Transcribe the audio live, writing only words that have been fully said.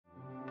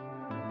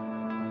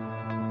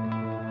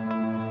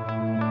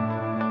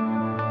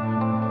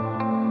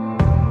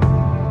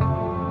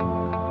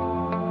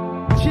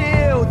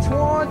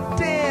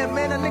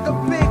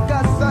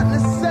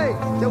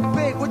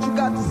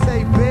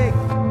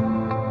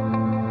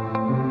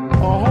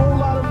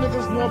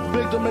enough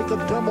big to make a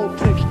demo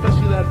tape,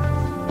 especially that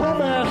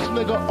bum ass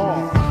nigga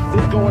R.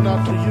 It's going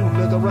out to you,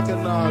 nigga.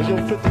 Recognize, yo,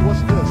 50,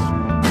 what's this?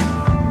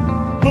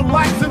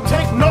 Relax and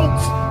take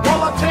notes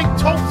while I take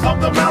totes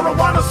of the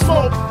marijuana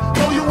smoke.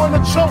 Throw you in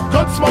a choke,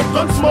 gun smoke,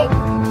 gun smoke.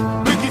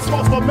 Biggie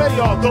Smalls for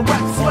mayor, the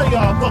rap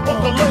slayer, the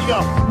hooker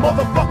layer.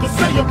 Motherfucker,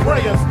 say your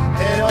prayers.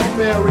 Hail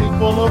Mary,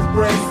 full of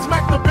grace.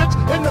 Smack the bitch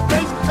in the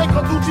face, take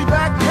her Gucci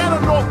bag and a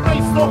North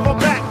Face off her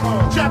back.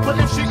 Jab her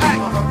if she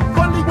act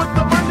funny with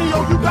the money.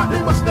 Oh, you got me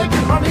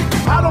mistaken, honey.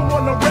 I don't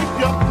wanna rape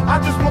ya, I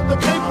just want the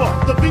paper,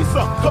 the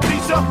visa,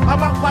 capisha.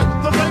 I'm out like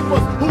the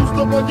vapors. Who's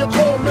the one you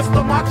call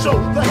Mr. Macho,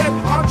 the head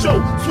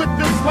honcho?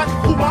 Swiftness like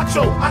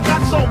Cumacho. I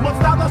got so much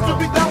style I should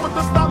be down with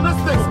the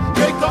stylistics.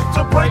 Make up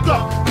to break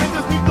up,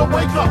 niggas need to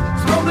wake up.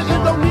 Smell the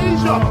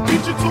Indonesia,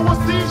 beat you to a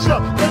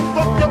seizure. Then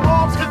fuck your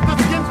moms, hit the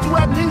skins to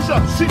amnesia.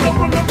 She don't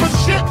remember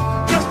shit,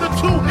 just the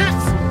 2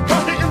 hits. Her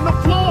hitting the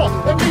floor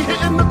and me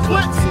hitting the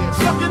clits.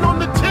 Sucking on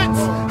the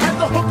tits, and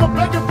the hooker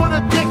begging for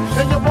the dick.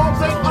 And your moms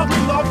ain't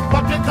ugly, love,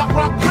 my dick got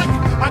rock quick.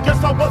 I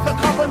guess I was a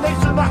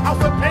combination of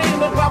House of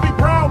Pain and Bobby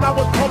Brown. I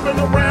was pumping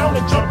around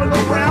and jumping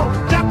around.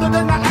 After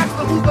then I asked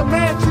her who's the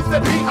man, she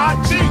said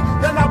B.I.G.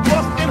 Then I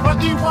bust in her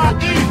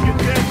E.Y.E. You're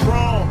dead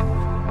wrong.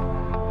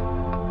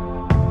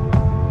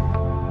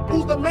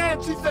 Who's the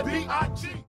man, she said B.I.G.